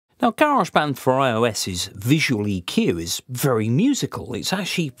Now, GarageBand for iOS's Visual EQ is very musical. It's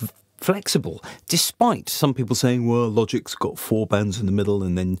actually flexible, despite some people saying, well, Logic's got 4 bands in the middle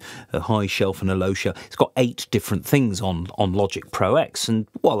and then a high shelf and a low shelf. It's got 8 different things on Logic Pro X, and,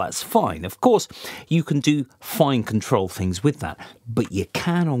 well, that's fine. Of course, you can do fine control things with that, but you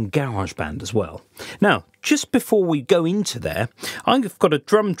can on GarageBand as well. Now, just before we go into there, I've got a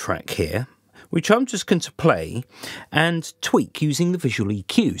drum track here, which I'm just going to play and tweak using the Visual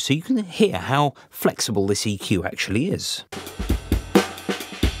EQ, so you can hear how flexible this EQ actually is.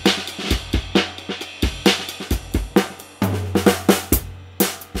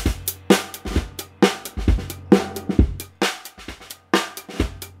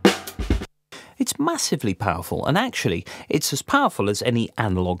 It's massively powerful, and actually it's as powerful as any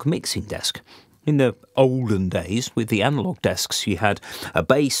analog mixing desk. In the olden days, with the analog desks, you had a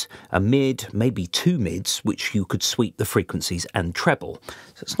bass, a mid, maybe 2 mids, which you could sweep the frequencies and treble.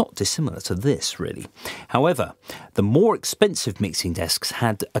 So it's not dissimilar to this, really. However, the more expensive mixing desks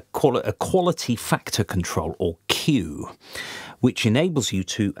had a quality factor control, or Q, which enables you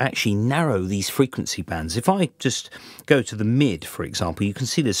to actually narrow these frequency bands. If I just go to the mid, for example, you can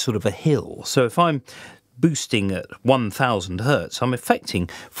see there's sort of a hill. So if I'm boosting at 1000 hertz, I'm affecting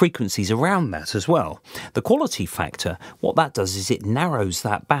frequencies around that as well. The quality factor, what that does is it narrows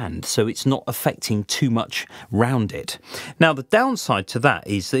that band, so it's not affecting too much round it. Now, the downside to that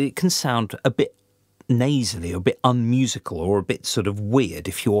is that it can sound a bit nasally, or a bit unmusical, or a bit sort of weird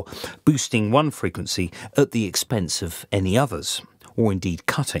if you're boosting one frequency at the expense of any others, or indeed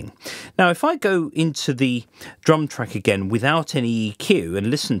cutting. Now, if I go into the drum track again without any EQ and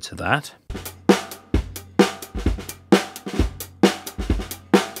listen to that,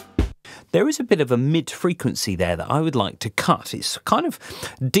 there is a bit of a mid frequency there that I would like to cut. It's kind of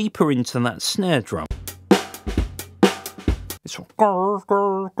deeper into that snare drum. It's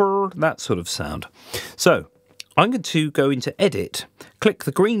that sort of sound. So I'm going to go into Edit, click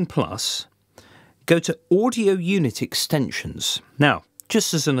the green plus, go to Audio Unit Extensions. Now,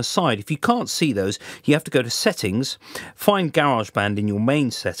 just as an aside, if you can't see those, you have to go to Settings, find GarageBand in your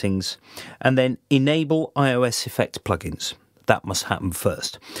main settings, and then Enable iOS Effect Plugins. That must happen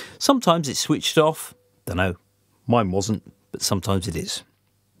first. Sometimes it's switched off. Don't know. Mine wasn't, but sometimes it is.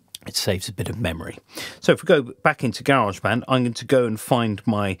 It saves a bit of memory. So if we go back into GarageBand, I'm going to go and find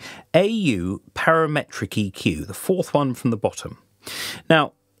my AU Parametric EQ, the 4th one from the bottom.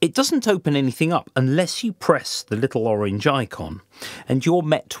 Now, it doesn't open anything up unless you press the little orange icon, and you're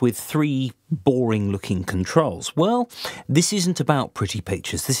met with 3 boring-looking controls. Well, this isn't about pretty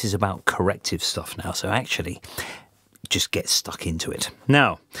pictures. This is about corrective stuff now. So actually, just get stuck into it.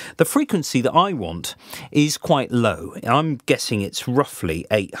 Now, the frequency that I want is quite low. I'm guessing it's roughly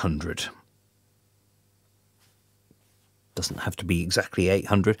 800. Doesn't have to be exactly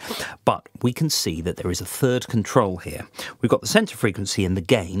 800, but we can see that there is a 3rd control here. We've got the center frequency and the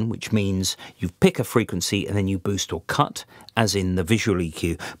gain, which means you pick a frequency and then you boost or cut, as in the Visual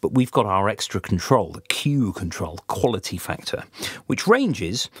EQ, but we've got our extra control, the Q control, quality factor, which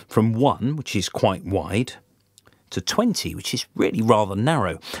ranges from 1, which is quite wide, to 20, which is really rather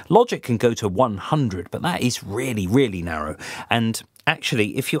narrow. Logic can go to 100, but that is really, really narrow. And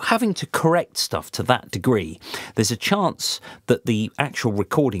actually, if you're having to correct stuff to that degree, there's a chance that the actual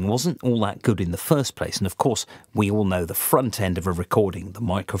recording wasn't all that good in the first place. And of course, we all know the front end of a recording, the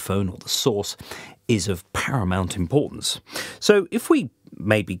microphone or the source, is of paramount importance. So if we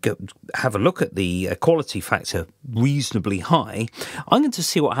maybe have a look at the quality factor reasonably high, I'm going to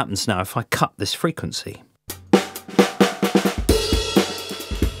see what happens now if I cut this frequency.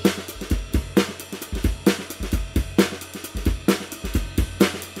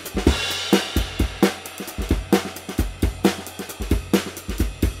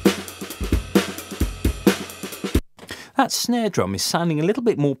 That snare drum is sounding a little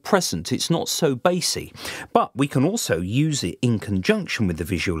bit more present. It's not so bassy, but we can also use it in conjunction with the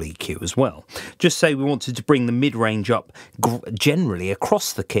Visual EQ as well. Just say we wanted to bring the mid-range up generally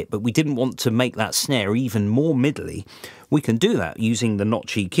across the kit, but we didn't want to make that snare even more middly. We can do that using the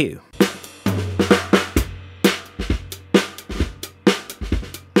notch EQ.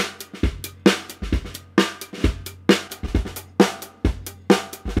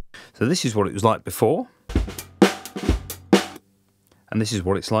 So this is what it was like before. And this is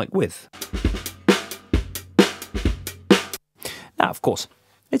what it's like with. Now, of course,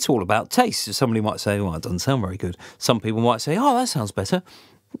 it's all about taste. Somebody might say, well, it doesn't sound very good. Some people might say, oh, that sounds better.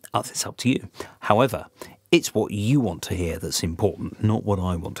 It's up to you. However, it's what you want to hear that's important, not what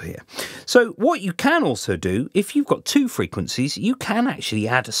I want to hear. So what you can also do, if you've got 2 frequencies, you can actually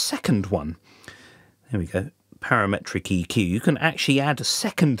add a second one. There we go. Parametric EQ, you can actually add a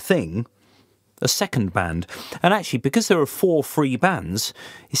second thing, a second band. And actually, because there are 4 free bands,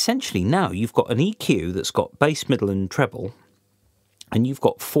 essentially now you've got an EQ that's got bass, middle and treble, and you've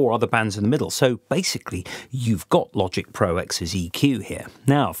got 4 other bands in the middle. So basically, you've got Logic Pro X's EQ here.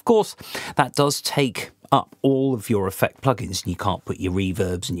 Now, of course, that does take up all of your effect plugins, and you can't put your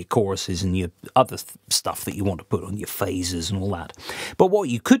reverbs and your choruses and your other stuff that you want to put on your phasers and all that. But what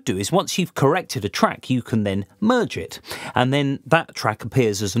you could do is once you've corrected a track, you can then merge it, and then that track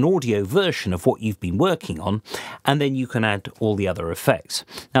appears as an audio version of what you've been working on, and then you can add all the other effects.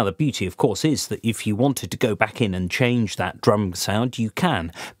 Now, the beauty, of course, is that if you wanted to go back in and change that drum sound, you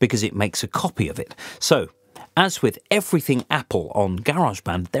can, because it makes a copy of it. So, as with everything Apple on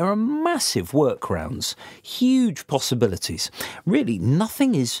GarageBand, there are massive workarounds, huge possibilities. Really,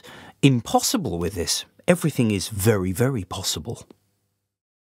 nothing is impossible with this. Everything is very, very possible.